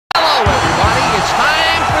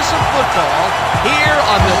football here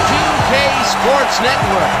on the 2K Sports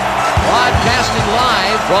Network, broadcasting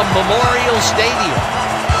live from Memorial Stadium.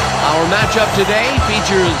 Our matchup today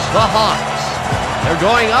features the Hawks. They're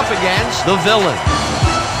going up against the Villains.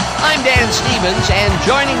 I'm Dan Stevens, and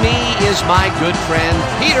joining me is my good friend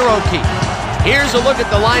Peter O'Keefe. Here's a look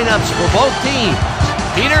at the lineups for both teams.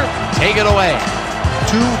 Peter, take it away.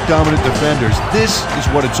 Two dominant defenders. This is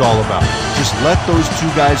what it's all about. Just let those two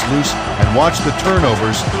guys loose and watch the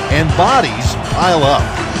turnovers and bodies pile up.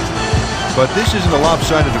 But this isn't a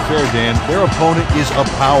lopsided affair, Dan. Their opponent is a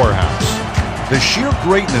powerhouse. The sheer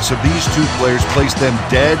greatness of these two players place them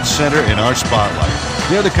dead center in our spotlight.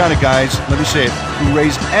 They're the kind of guys, let me say it, who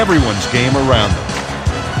raise everyone's game around them.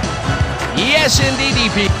 Yes, indeed,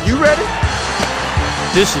 EP. You ready?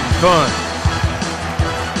 This will be fun.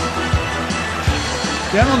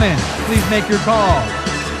 Gentlemen, please make your call.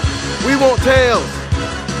 We want tails.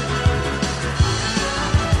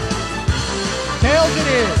 Tails it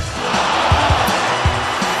is.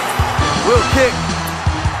 We'll kick.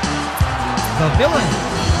 The Villains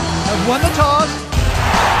have won the toss.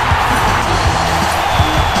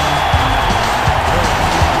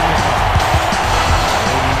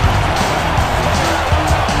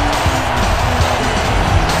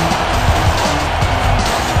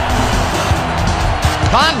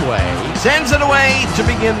 Conway sends it away to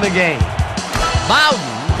begin the game. Bowden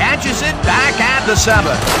catches it back at the 7.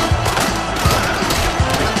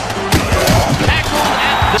 Tackled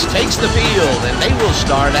at this takes the field, and they will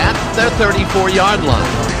start at their 34-yard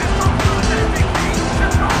line.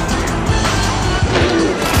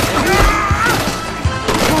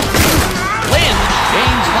 Lynch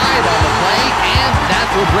gains 5 on the play, and that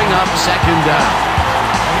will bring up second down.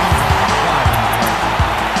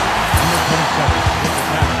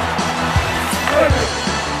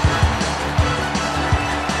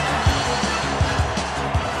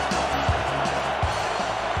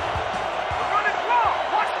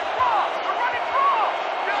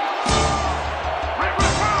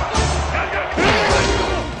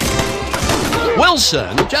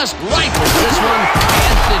 Wilson just rifles this one,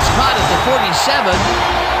 and it's caught at the 47,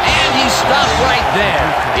 and he's stopped right there.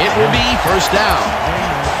 It will be first down.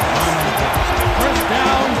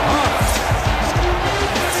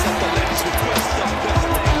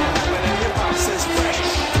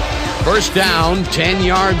 First down, 10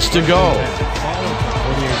 yards to go.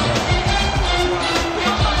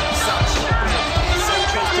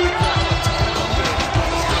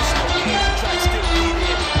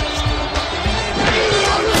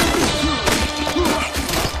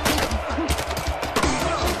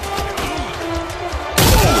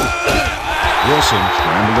 Wilson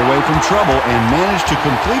scrambled away from trouble and managed to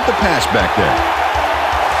complete the pass back there.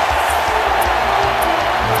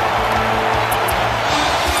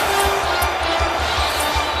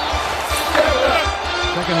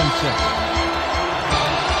 Second and 6.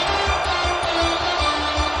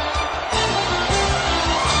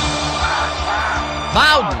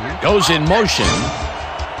 Bowden goes in motion.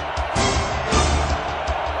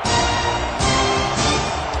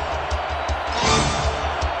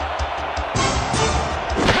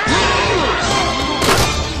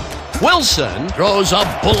 Wilson throws a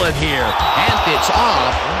bullet here, and it's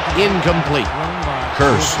off, incomplete.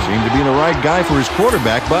 Kearse seemed to be the right guy for his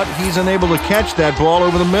quarterback, but he's unable to catch that ball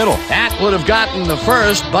over the middle. That would have gotten the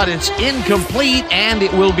first, but it's incomplete, and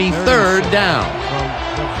it will be third down.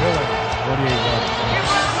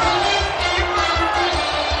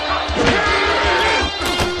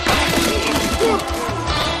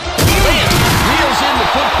 Reels in the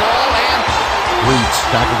football, and Reeds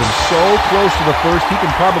tackled him so close to the first he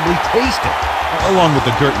can probably taste it, along with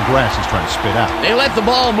the dirt and grass he's trying to spit out. they let the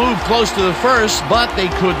ball move close to the first, but they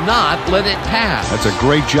could not let it pass. That's a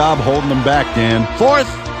great job holding them back, Dan. Fourth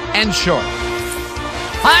and short.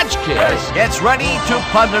 Hodgkiss gets ready to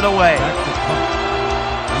punt it away. Back to punt.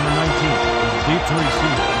 Number 19, deep to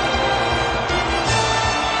receive.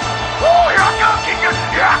 Oh, here I go, kicker!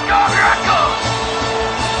 Here I go, here I go!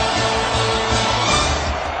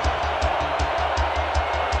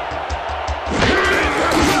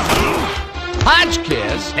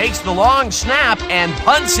 Hodgkiss takes the long snap and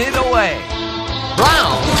punts it away.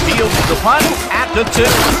 Brown fields the punt at the 2.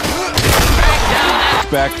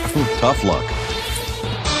 Back, tough luck.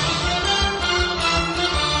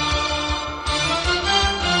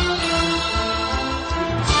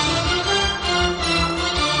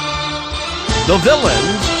 The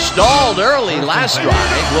Villains stalled early last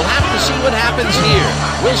drive. We'll have to see what happens here.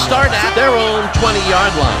 We'll start at their own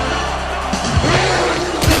 20-yard line.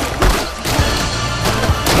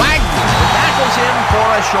 Wagner tackles him for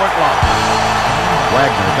a short loss.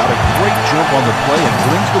 Wagner got a great jump on the play and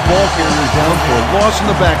brings the ball carrier down for a loss in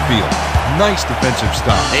the backfield. Nice defensive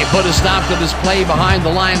stop. They put a stop to this play behind the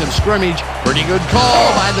line of scrimmage. Pretty good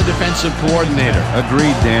call by the defensive coordinator.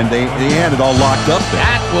 Agreed, Dan. They had it all locked up there.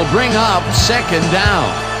 That will bring up second down.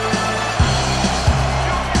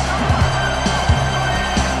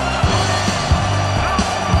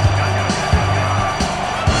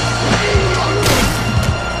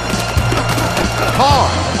 Carr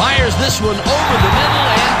fires this one over the middle,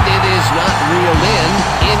 and it is not reeled in.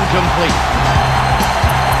 Incomplete.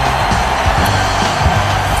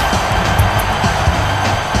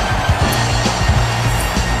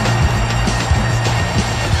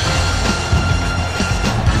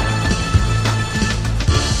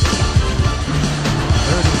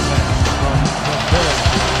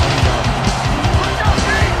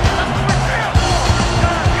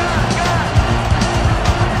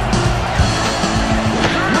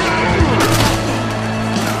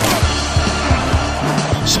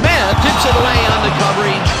 Tips it away on the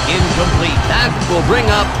coverage. Incomplete. That will bring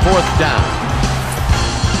up fourth down.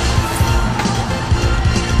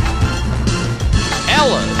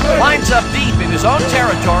 Ellis lines up deep in his own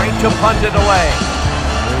territory to punt it away.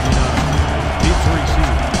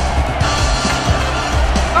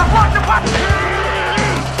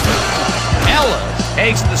 Ellis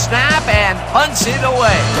takes the snap and punts it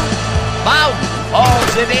away. Bowden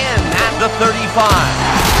hauls it in at the 35.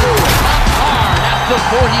 The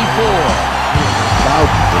 44.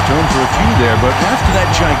 Bowden returned for a few there, but after that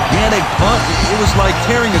gigantic punt, it was like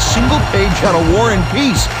tearing a single page out of War and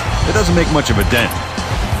Peace. It doesn't make much of a dent.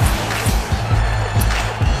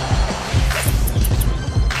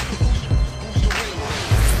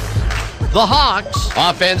 The Hawks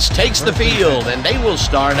offense takes the field, and they will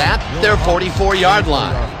start at their 44-yard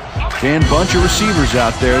line. Dan, bunch of receivers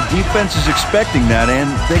out there. Defense is expecting that, and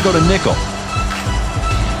they go to nickel.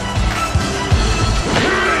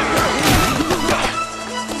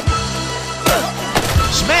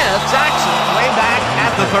 Jackson way back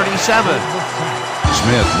at the 37.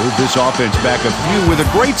 Smith moved this offense back a few with a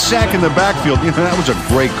great sack in the backfield. You know, that was a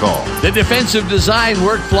great call. The defensive design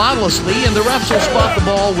worked flawlessly, and the refs will spot the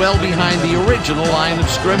ball well behind the original line of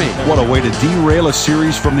scrimmage. What a way to derail a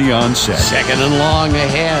series from the onset. Second and long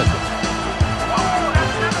ahead.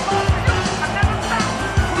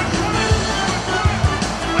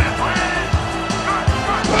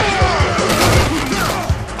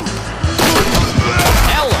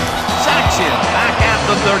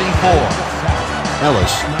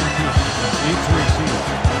 Ellis.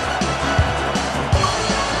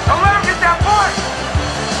 Don't let him get that point!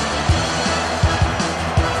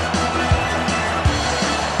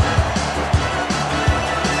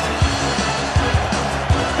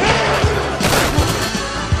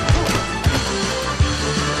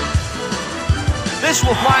 This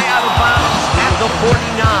will fly out of bounds at the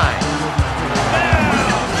 49.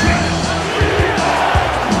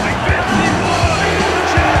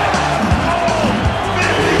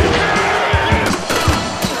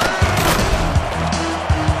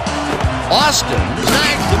 Austin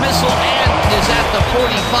snags the missile and is at the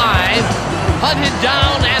 45. Hunted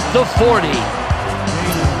down at the 40.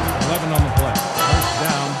 11 on the play. First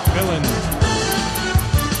down, Villain.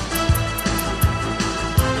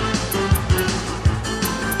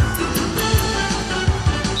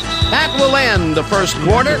 That will end the first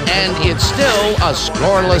quarter, and it's still a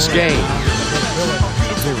scoreless game.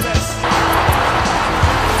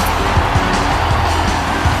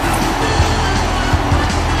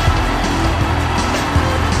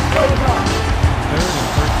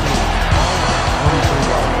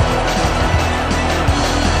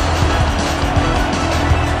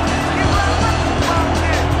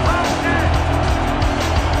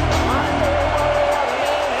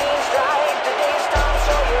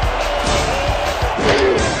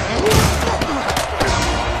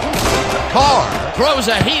 Carr throws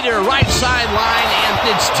a heater right sideline, and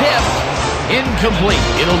it's tipped. Incomplete.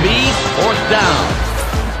 It'll be fourth down.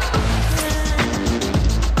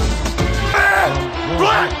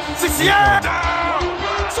 Black! 68!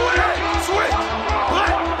 Sweet! Sweet!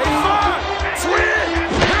 Black! 85! Sweet!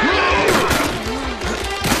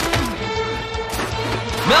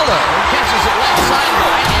 Miller catches it left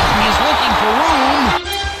sideline, and he's looking for room.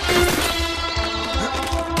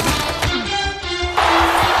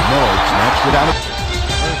 Miller snatched it out of...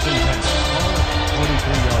 First and 10.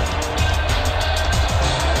 43 yards.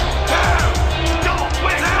 Double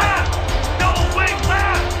wing left! Double wing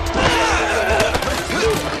left!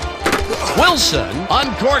 Wilson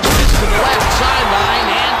uncorks this to the left sideline,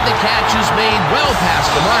 and the catch is made well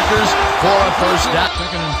past the markers for a first down.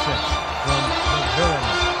 Second and 6 from the Villain.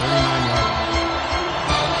 39 yards.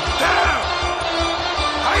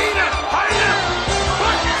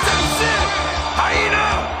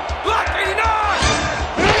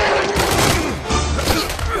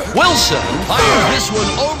 Wilson fires this one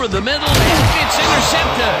over the middle, and it's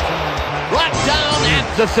intercepted. Brought down at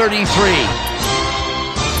the 33.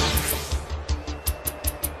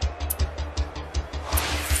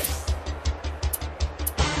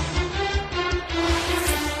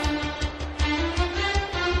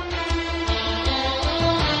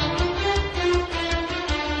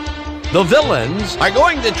 The Villains are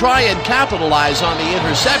going to try and capitalize on the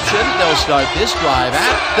interception. They'll start this drive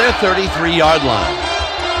at their 33-yard line.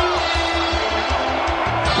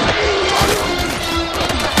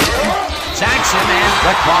 Sacks him, and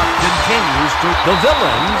the clock continues to. The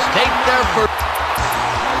Villains take their first.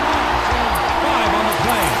 5 on the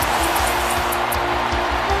play.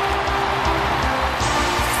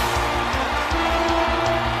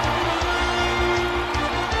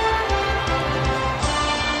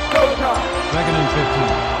 Second and 15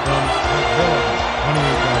 from the Villains,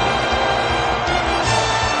 28-yard line.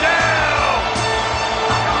 Down!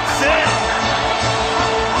 Sit!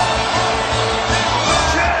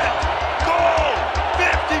 Check! Goal!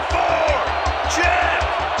 54! Check!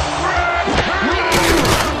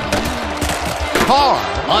 Carr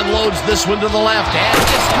unloads this one to the left, and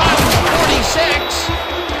it's caught. 46.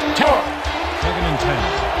 Second and 10.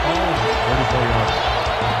 Ball 34 yards.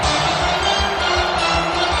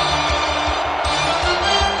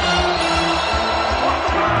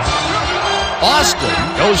 Austin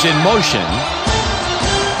goes in motion.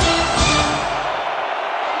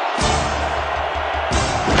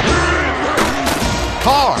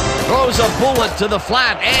 Carr throws a bullet to the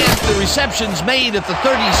flat, and the reception's made at the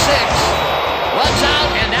 36. Runs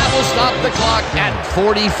out, and that will stop the clock at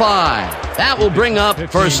 45. That will bring up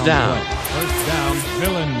first down. First down,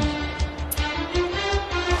 Villains.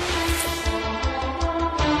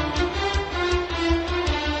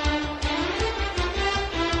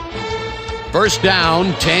 First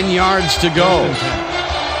down, 10 yards to go.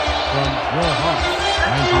 From your Hawks,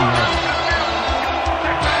 19 yards.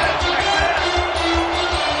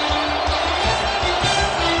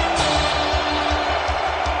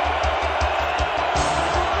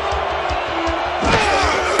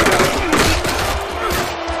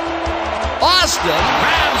 Austin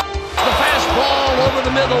grabs the fastball over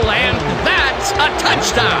the middle, and that's a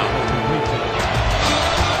touchdown.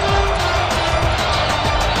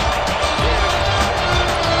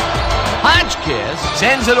 Hodgkiss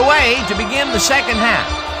sends it away to begin the second half.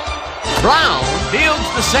 Brown fields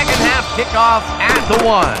the second half kickoff at the 1.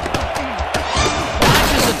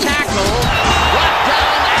 Watches a tackle, brought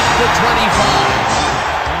down at the 24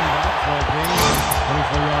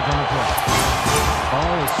 yards on the play.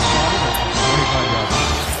 Ball is spotted at the 25 yards.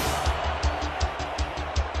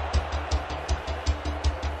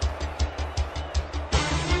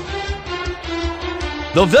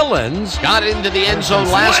 The Villains got into the end zone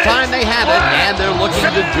last time they had it, and they're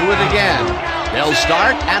looking to do it again. They'll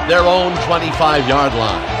start at their own 25-yard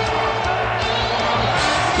line.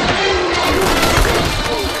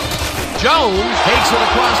 Jones takes it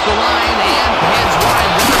across the line and heads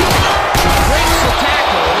wide right. Breaks the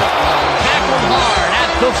tackle. Tackled hard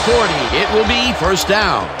at the 40. It will be first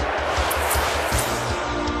down.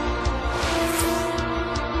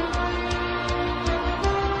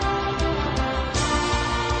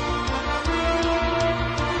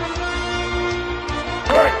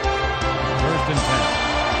 First and 10.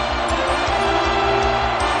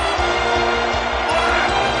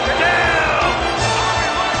 Down!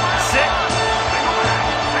 Sit!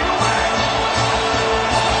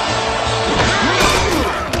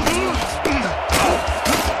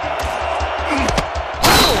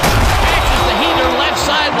 Catches the heater left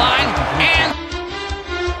sideline, and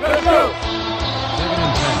Second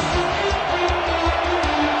and 10.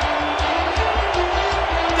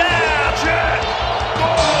 Down! Check!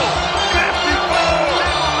 Goal! 54!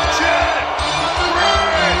 Check!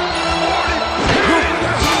 Break! 40!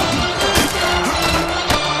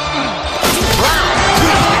 Brown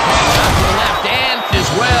takes the catch out to the left and is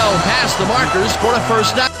well past the markers for a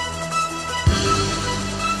first down.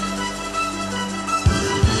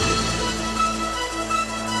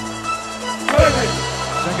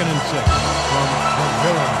 Second and 6 from the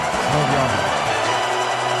Villains, 12 yards.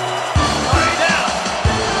 Down!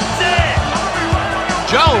 Sit!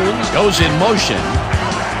 Jones goes in motion.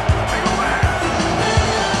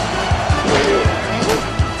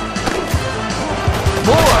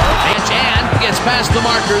 Moore and gets past the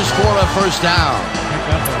markers for a first down. Pick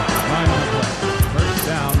up a 9 on the play. First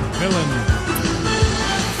down, Villains.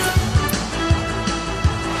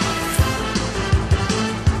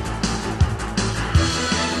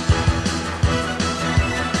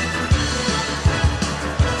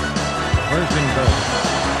 First and goal.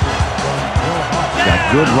 From your Hawks.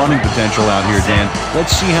 good running potential out here, Dan.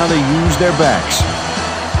 Let's see how they use their backs.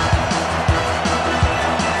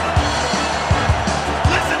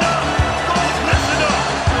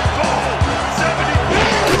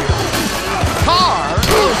 Carr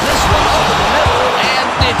throws this one over the middle, and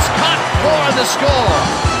it's caught for the score.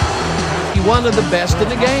 He's one of the best in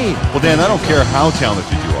the game. Well, Dan, I don't care how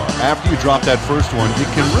talented you are. After you drop that first one,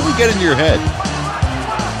 it can really get into your head.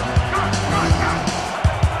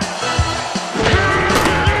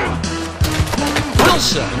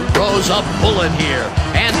 Wilson throws a bullet here,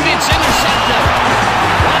 and it's intercepted.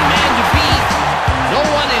 One man to beat, no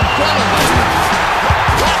one in front of him.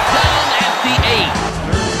 Brought down at the 8.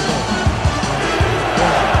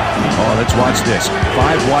 Oh, let's watch this.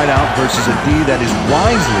 5 wide out versus a D that is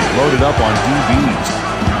wisely loaded up on DBs.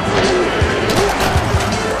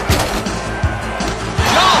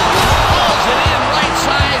 Jones hauls it in right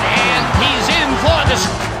side, and he's in for the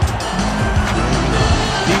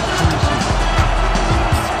Deep to receive.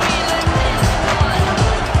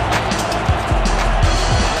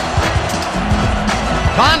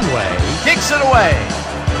 Conway kicks it away.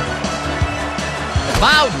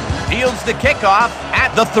 Bowden fields the kickoff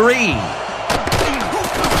at the 3.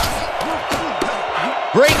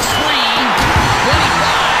 Breaks free.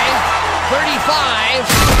 25, 35,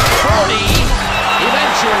 40.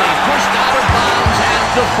 Eventually pushed out of bounds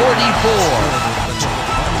at the 44.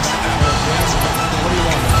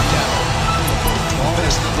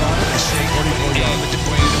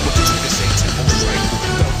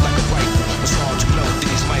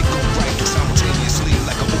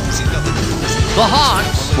 The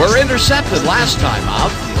Hawks were intercepted last time out.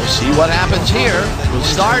 We'll see what happens here. We'll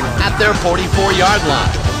start at their 44-yard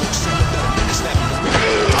line.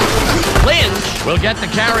 Lynch will get the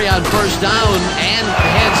carry on first down and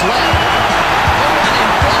heads left. No one in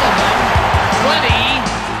front of him. 20,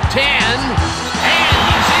 10, and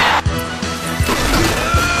he's in.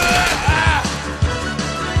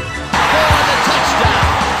 For the touchdown.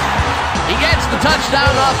 He gets the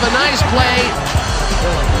touchdown off a nice play.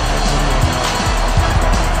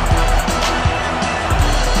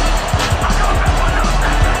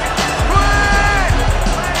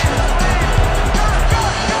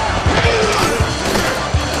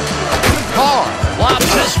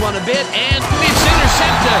 Lobs this one a bit, and it's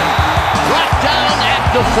intercepted. Brought down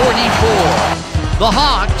at the 44. The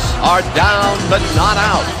Hawks are down but not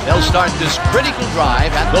out. They'll start this critical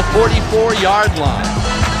drive at the 44-yard line.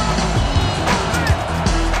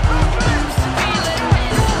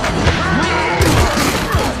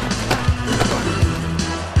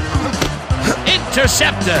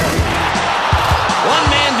 Intercepted. One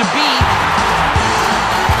man to beat.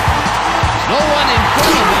 No one in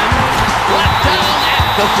front of him. Brought down at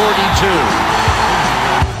the 42.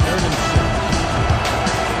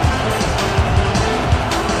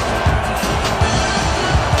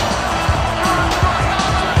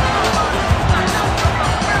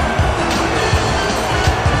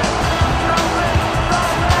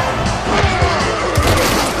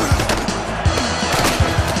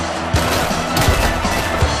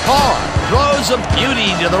 Carr throws a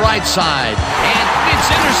beauty to the right side, and it's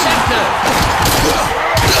intercepted.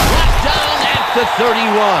 Brought down at the 31.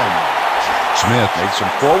 Smith made some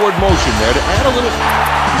forward motion there to add a little.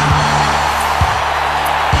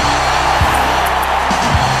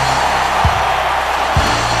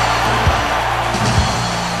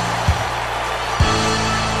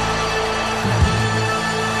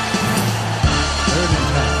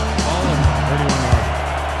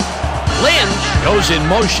 Lynch goes in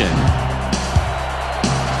motion.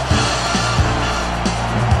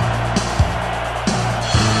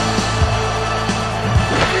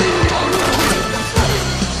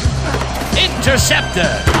 Intercepted.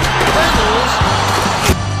 Hurdles.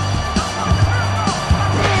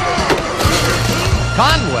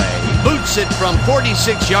 Conway boots it from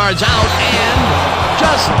 46 yards out and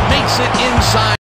just makes it inside.